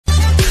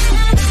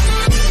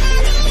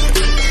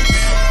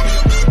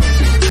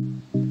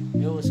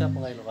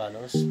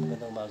Ilocanos,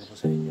 magandang umaga po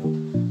sa inyo.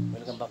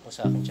 Welcome back po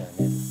sa aking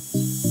channel.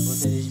 For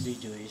today's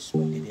video is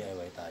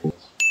magdi-DIY tayo.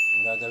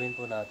 Ang gagawin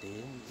po natin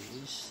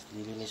is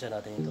lilinisan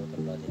natin yung total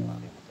body ng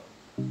aking motor.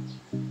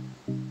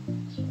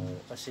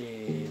 Kasi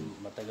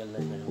matagal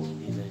na yung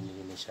hindi na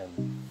nilinisan.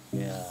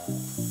 Kaya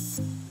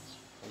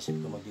isip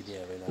ko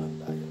magdi-DIY na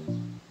lang tayo.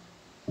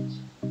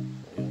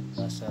 So, yun,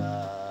 nasa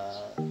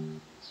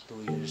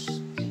 2 years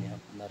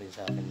na rin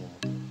sa akin yung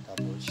motor.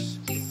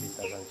 Tapos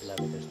 15,000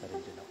 kilometers na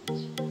rin din ako.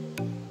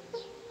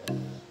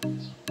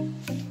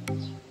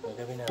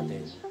 Gagawin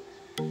natin,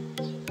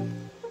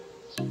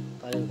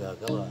 tayo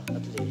gagawa,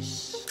 at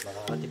least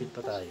makakatipid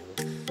pa tayo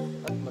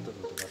at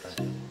matututo pa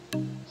tayo.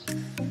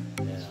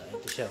 Kaya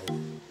ito siya,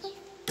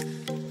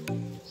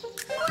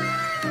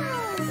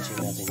 kasi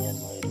natin yan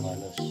mga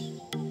Ilocanos,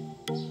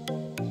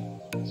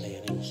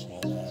 bearings nga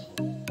lahat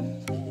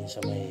din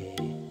sa may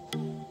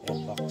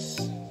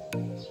airbox.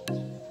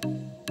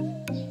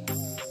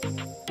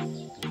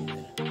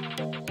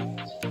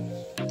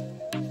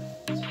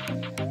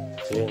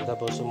 So yun,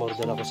 tapos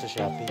umorder ako sa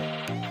Shopee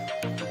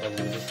ang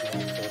paglinis ng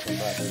total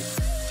body.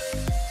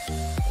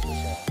 Ito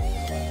siya, mga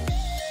Ilocanos.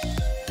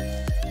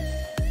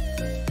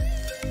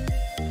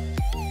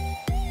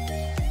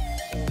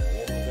 So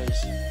yun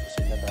guys,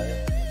 proceed na tayo.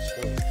 Let's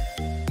go.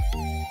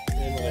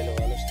 Yun mga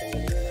Ilocanos,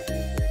 tanggalin na natin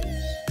yung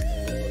bearings.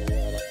 Tanggalin na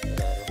yung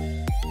araro.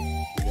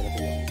 Hindi na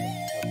natin yung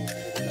tapos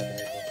hindi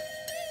natin ito.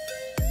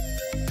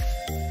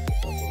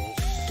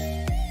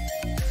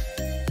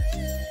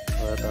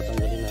 Tapos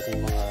tatanggalin natin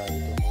yung mga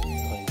ito.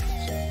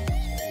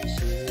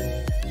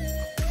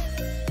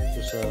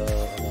 Sa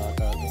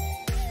nakatago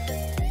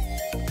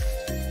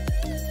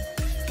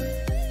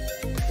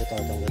ito,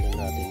 tatanggalin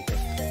natin ito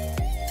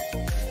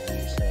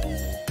sa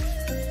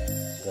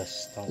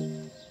gas tank,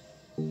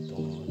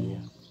 itong ano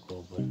niya,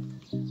 cover.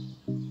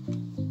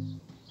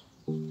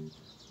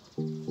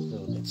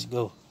 So let's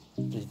go,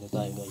 ready na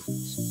tayo guys.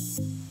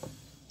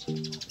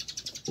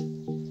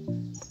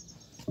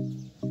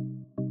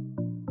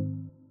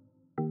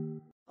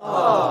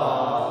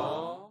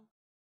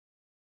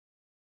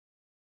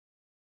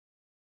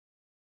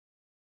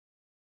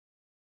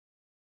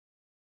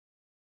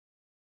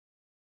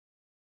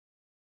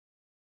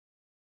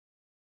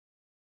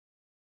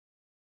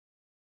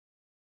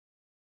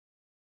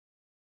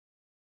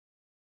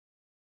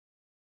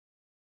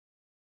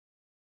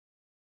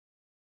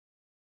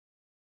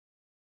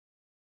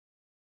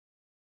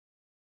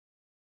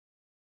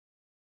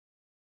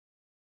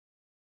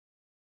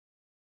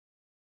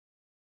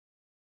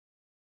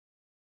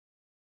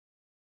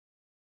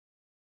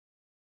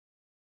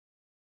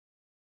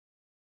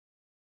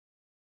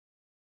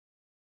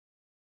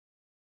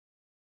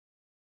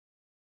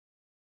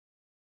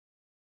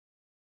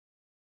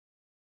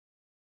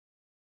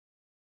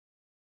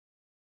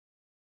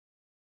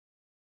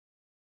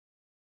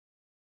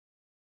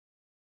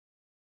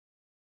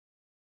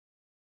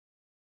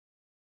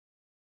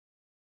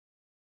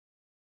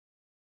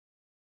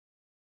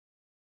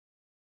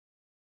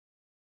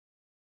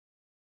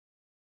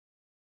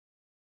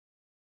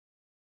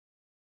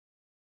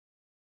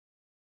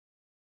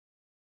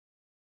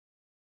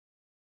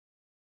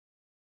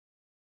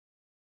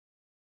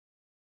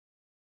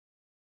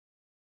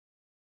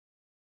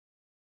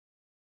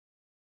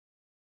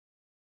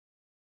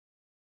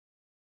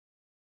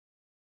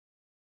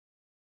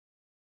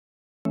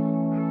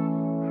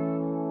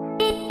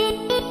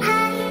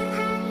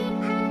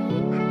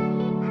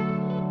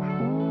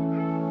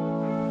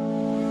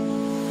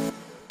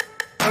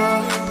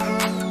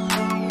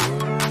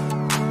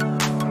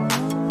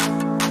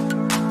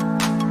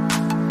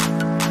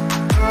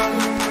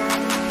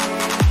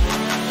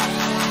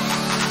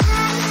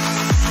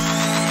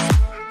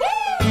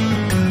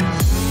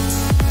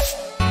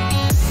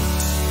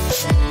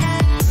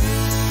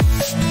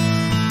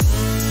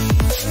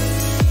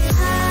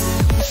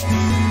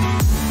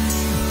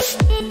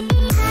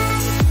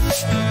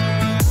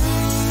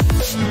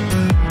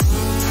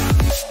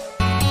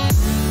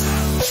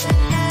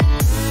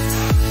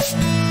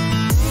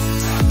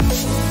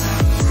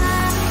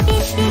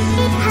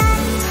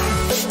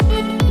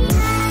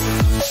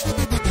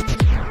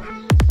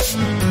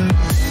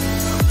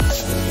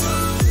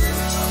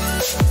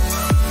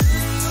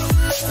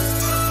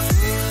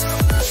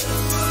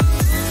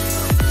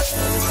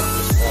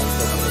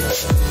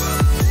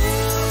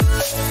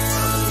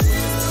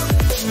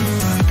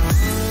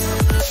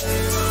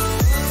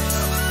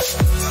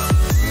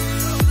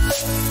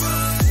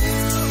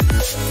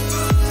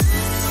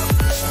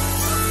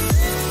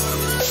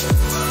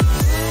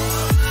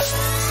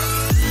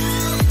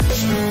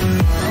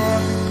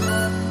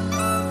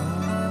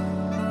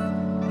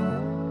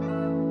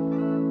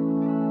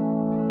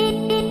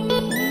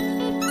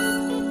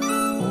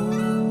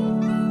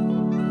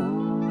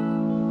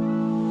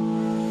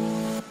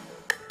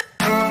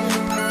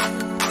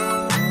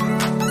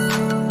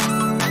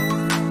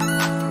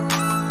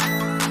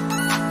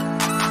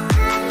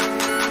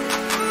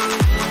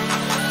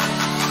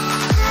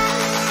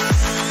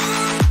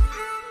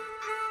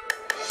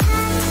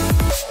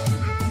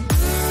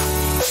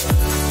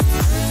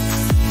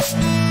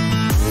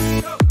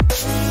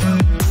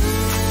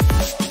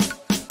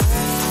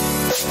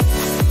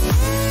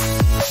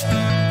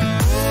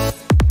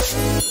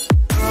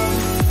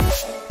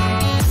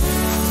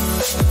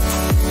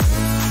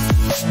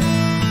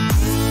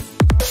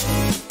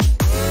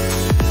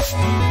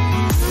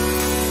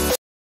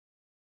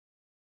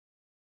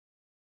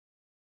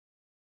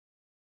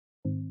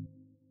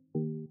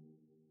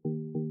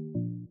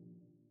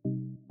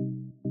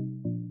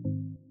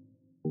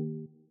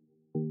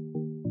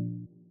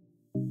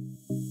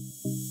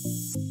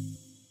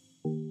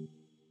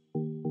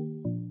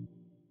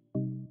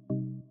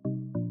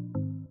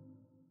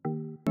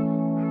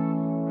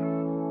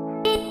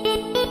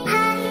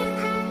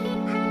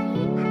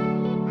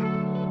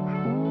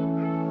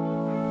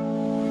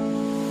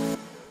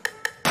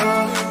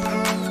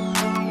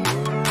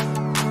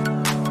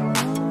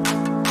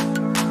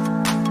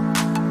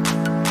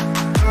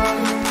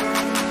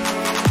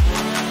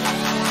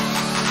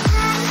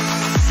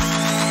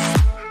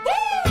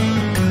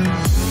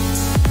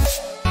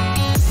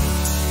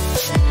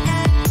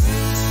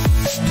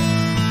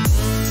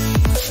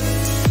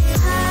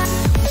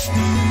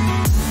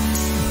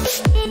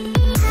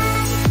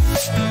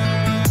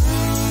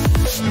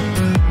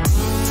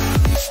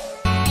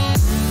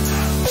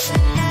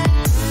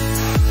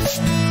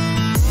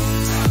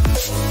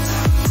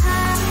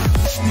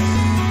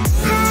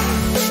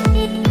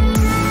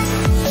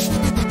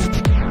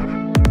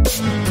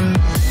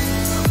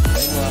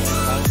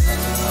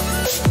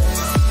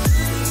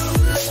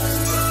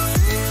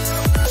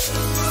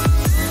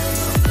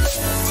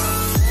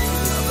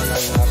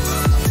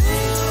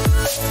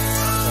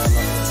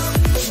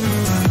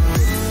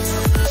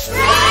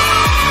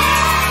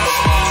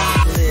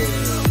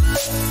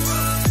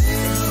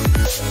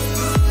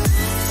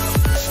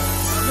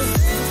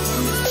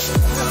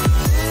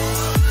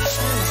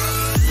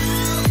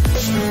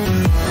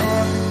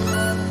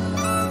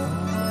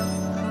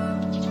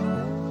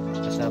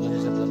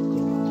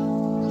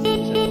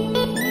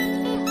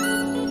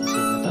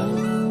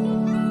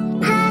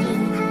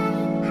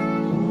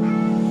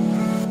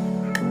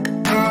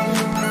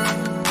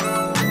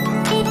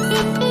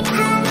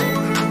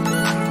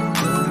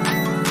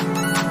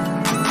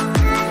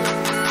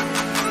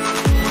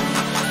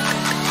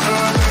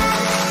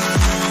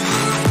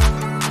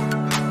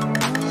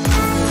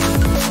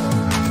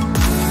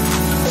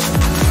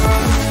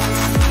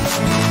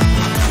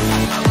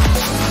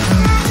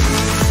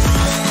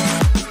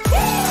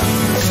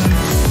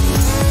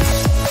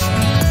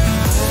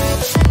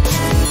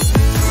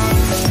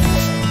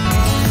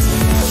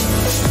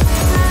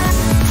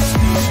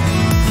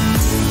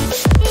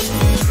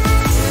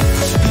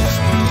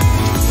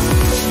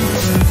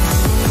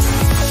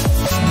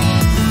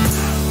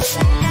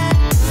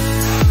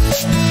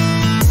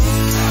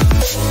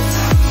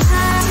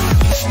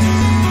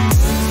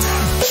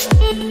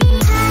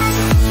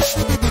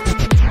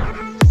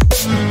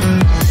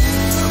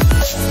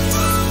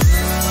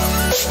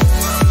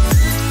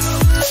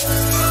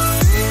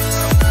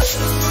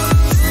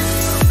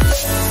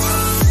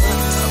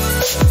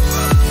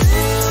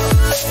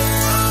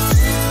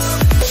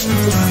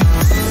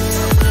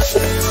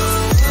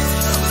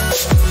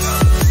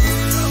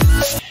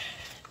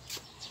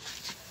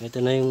 Ito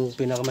na yung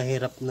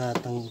pinakamahirap na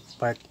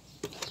part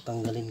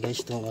tanggalin guys,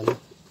 itong ano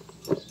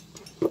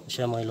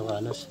siya mga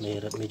Ilocanos,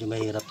 medyo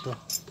mahirap to.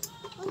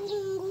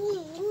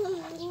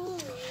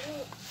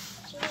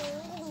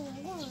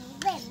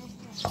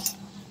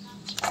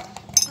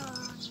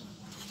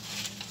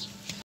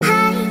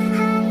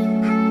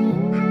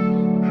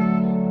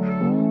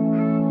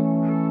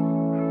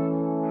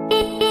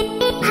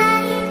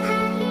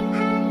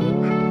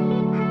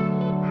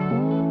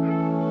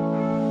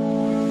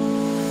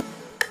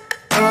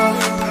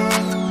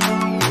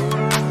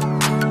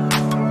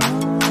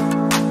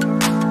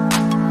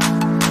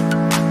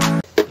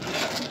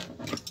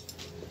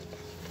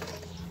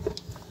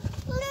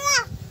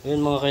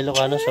 Yun mga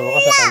Ilocano, sa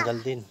wakas natanggal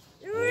din.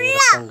 Ang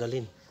hirap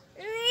tanggalin.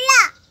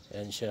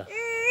 Ayan siya.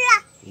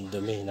 Ang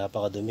dumi,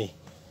 napakadumi.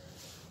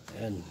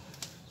 Ayan.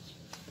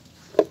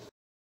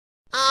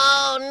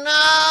 Oh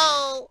no!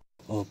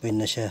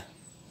 Open na siya.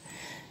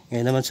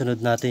 Ngayon naman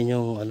sunod natin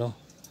yung ano,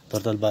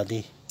 throttle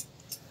body.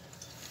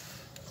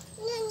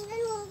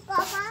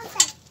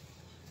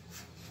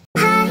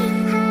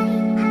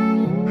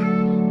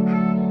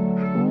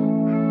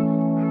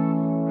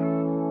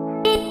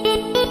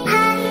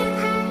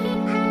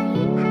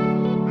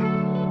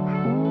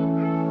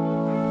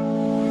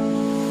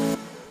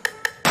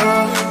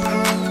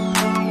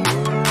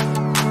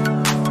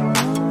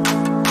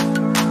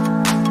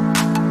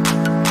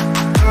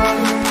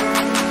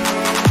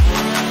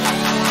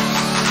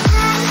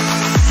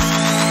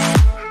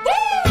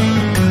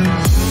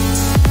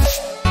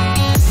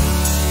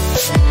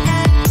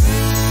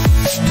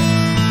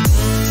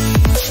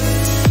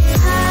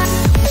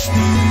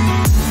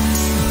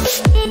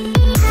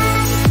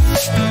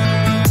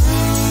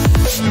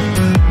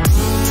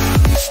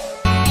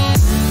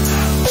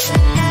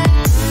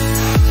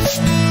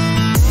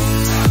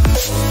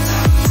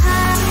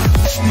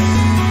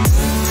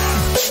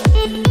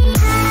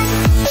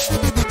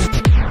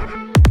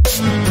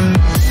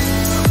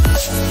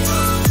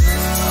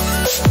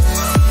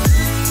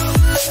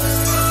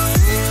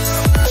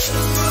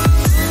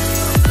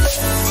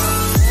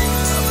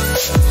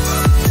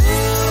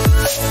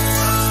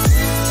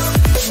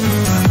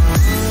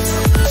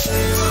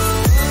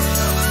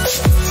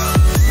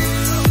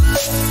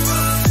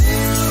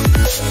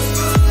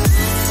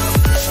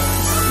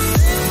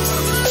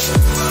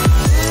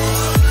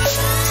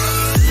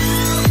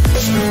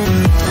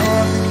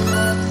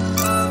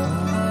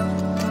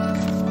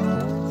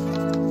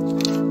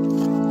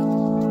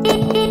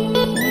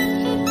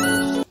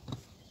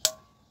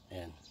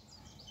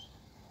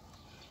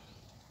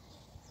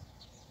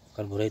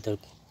 Carburetor,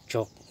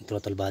 choke,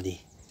 throttle body.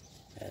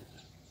 Ayan.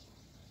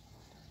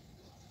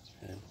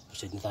 Ayan.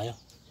 Proceed na tayo.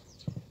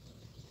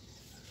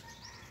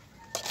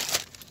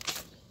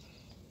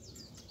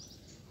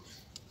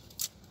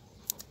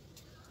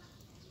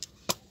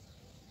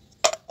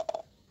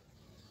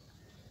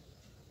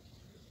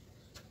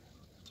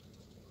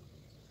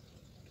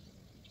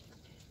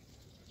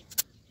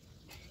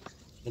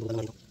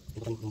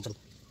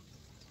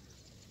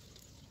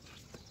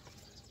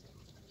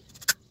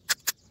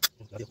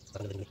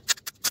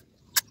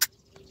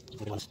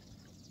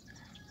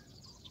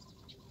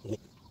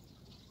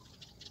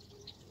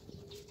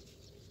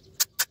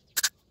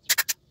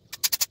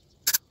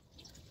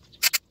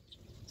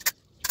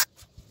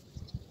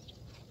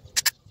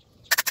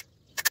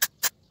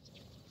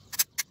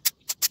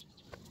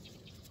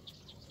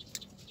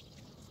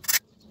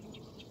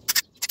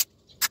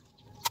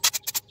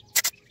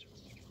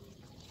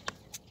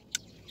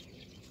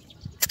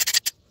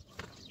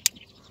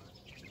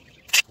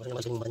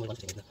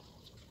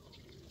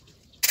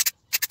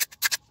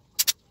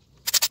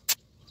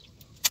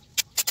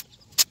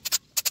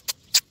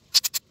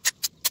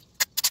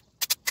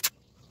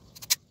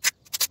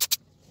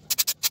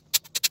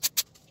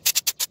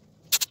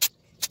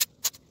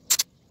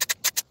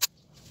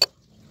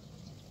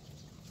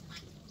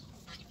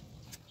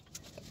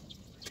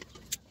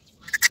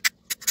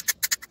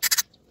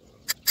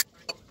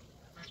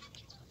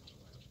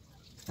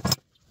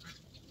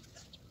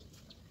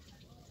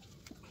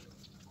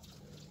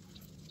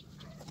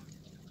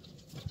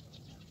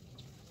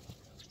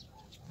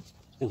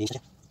 Hindi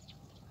siya.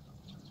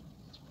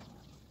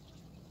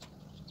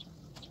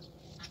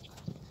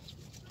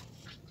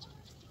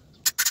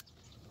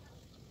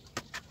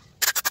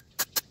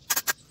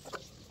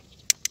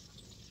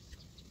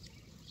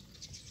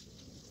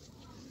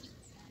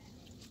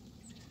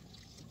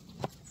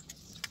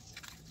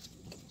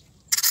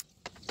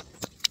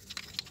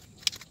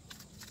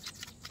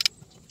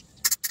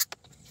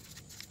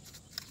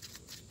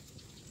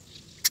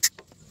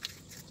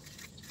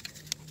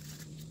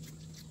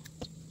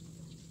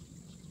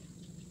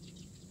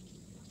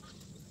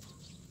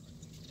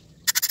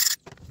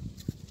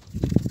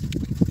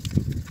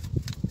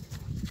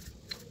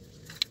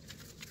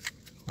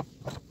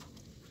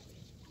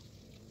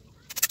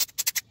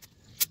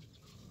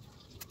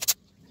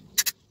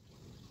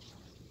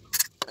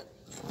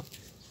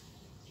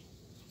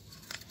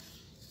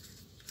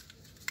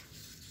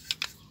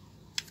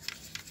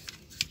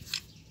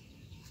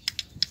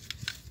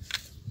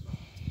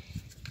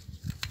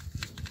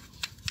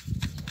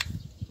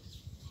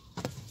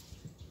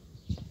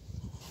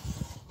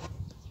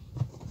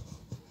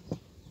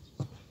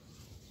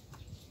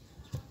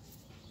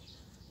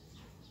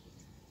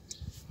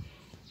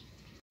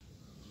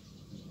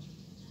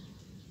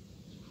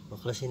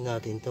 Baklasin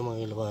natin ito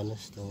mga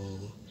Ilocanos, itong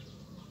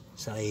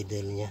sa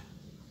idle nya.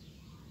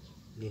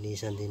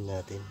 Linisan din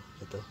natin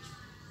ito,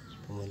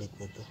 pumalit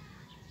na to.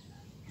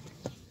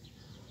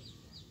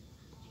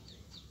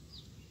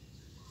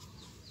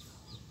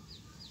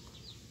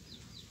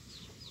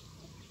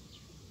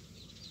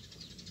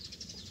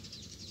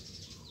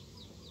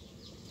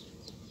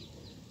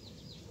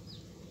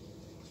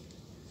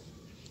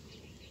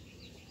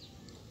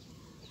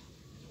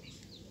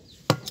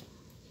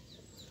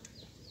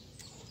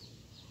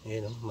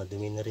 Ayan o,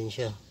 madumi na rin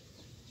siya.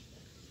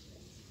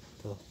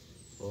 Ito,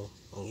 oh,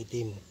 ang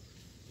itim.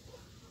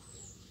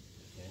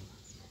 Ayan.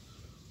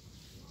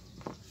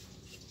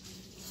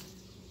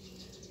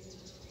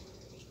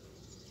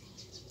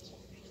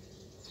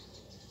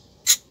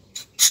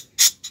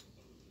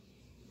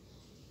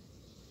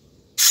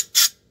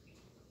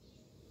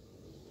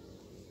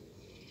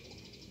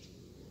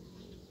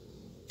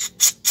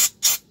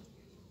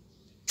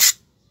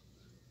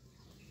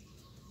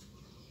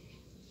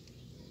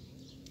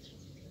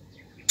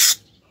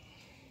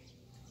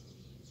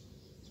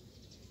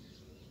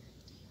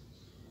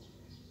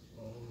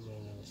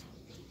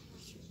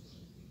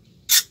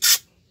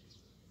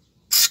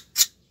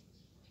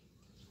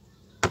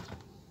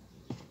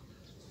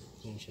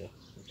 Yan siya.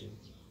 Itim.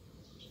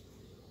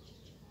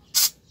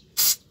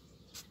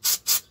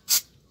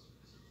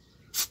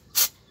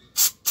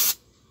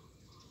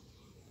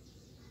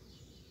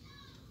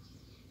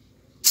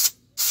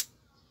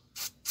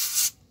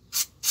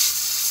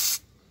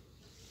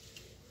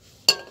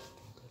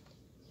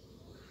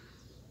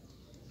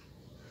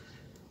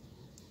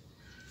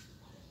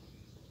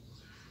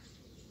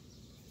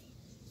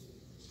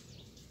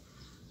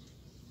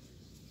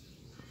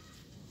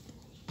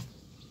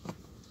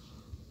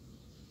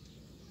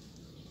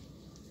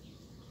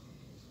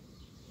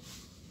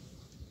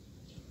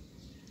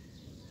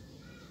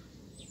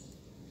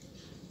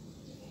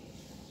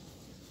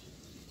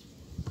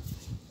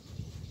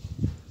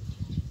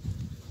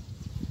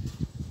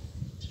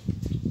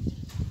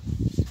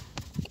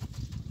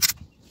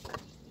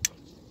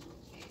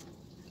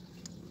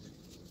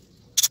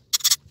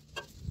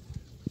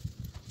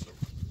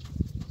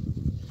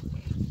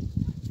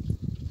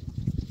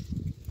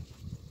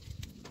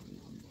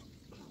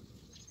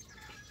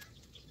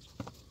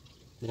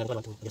 Dengan ko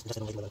lang itong adjust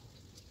ng mga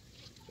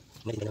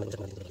may din naman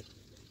mag-adjust natin ito.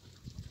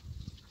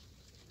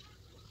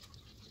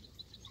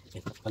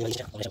 Yan, maliwalis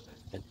siya, okay siya.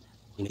 Yan,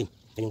 limitin.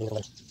 Yan yung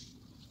lumitang.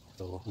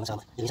 So,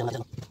 masama. Linisan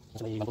natin.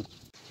 Masama yung mampog.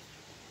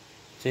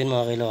 So yun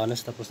mga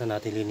Ilocanos, tapos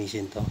na natin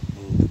linisin to,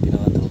 yung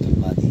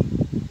pinaka-throttle body.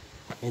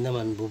 Ngayon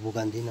naman,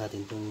 bubugan din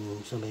natin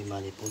itong sa may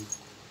manifold.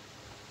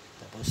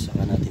 Tapos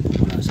saka natin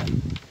pupunasan.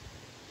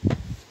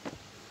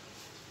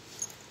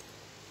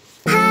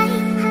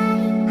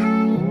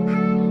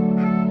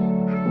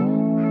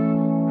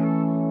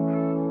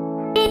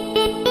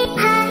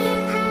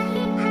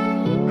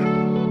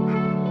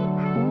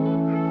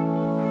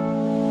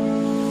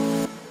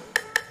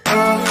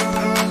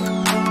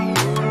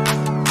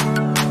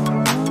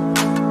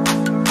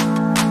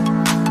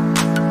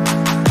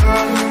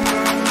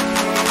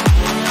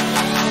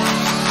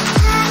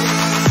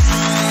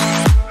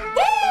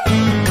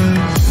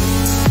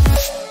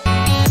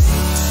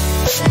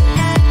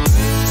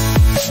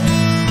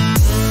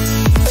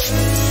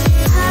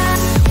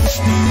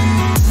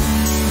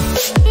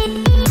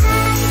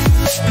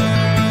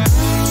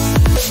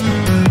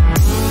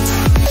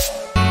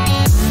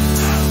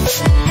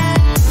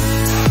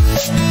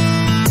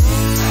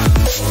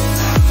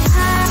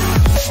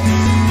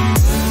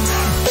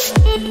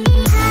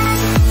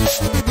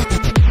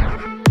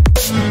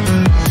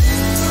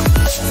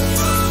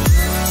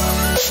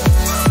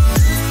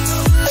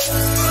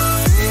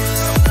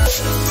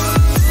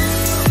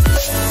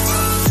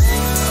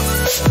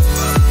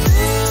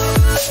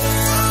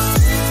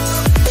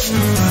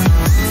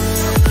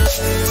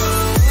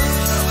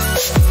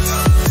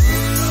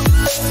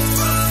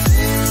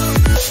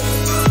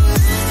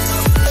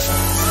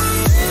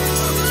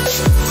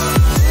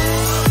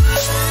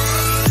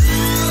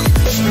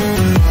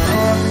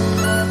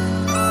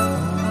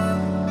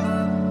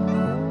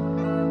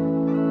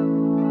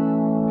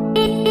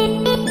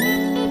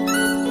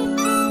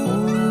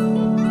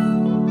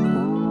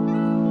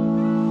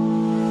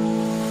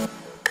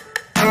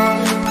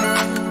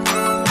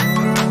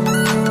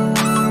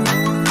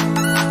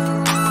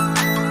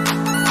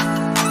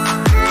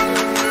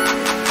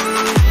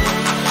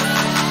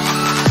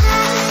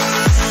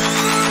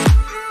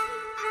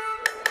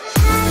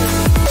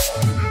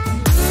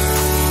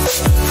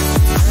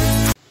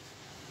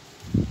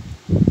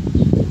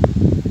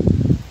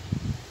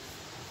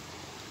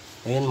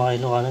 Ayan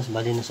mga Ilocanos,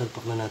 bali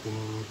nasalpak na natin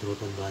yung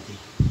throttle body.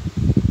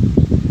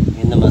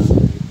 Ngayon naman,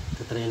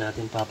 tatry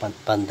natin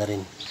papanda rin.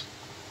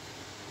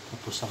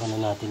 Tapos saka na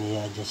natin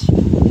i-adjust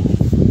yung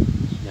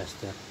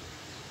adjuster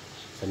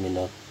sa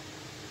minor.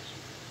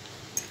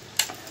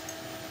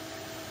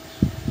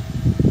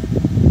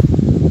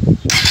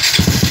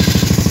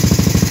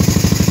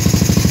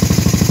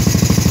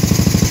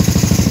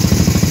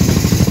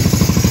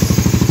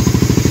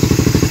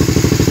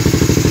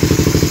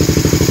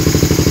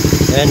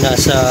 Ayan,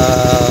 nasa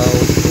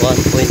 1.5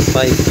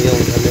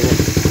 yung ano niya.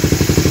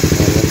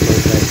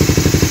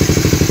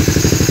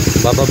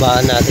 1.5.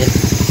 Bababaan natin.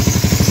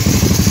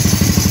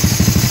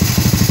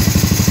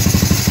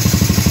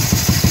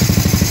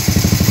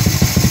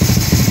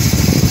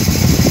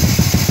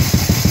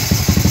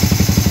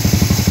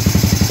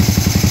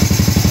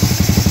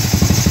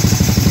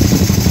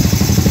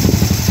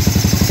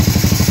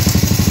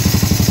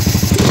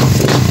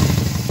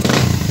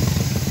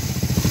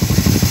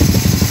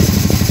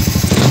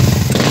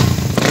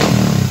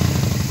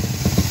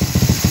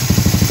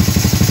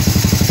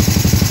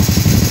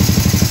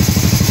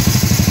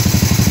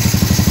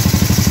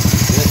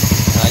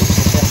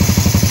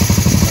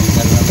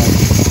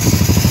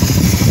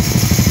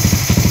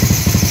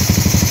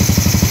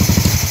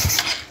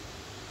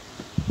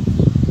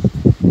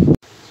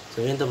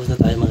 So yun, tapos na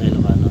tayo mga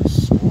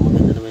Ilocanos.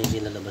 Maganda naman yung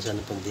kinalabasan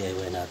ng pag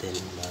DIY natin.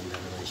 Maganda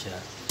naman siya.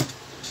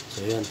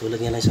 So yun, tulad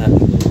nga ng sabi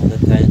ko,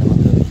 hanggat kaya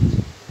naman gawin,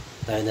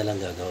 tayo na lang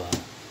gagawa.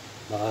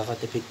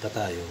 Makakatipid pa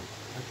tayo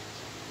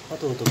at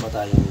matuto pa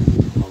tayong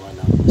gumawa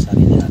ng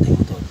sarili nating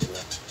motor,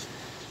 diba?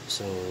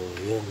 So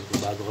yun,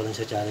 kung bago ko lang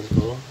sa channel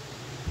ko,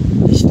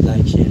 please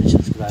like, share,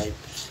 subscribe,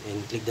 and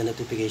click the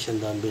notification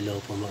down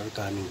below for more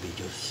coming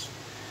videos.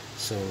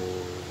 So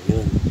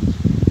yun,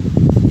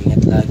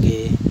 ingat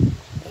lagi.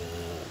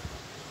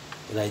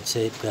 Ride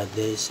safe, God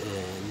bless,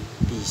 and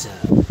peace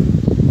out.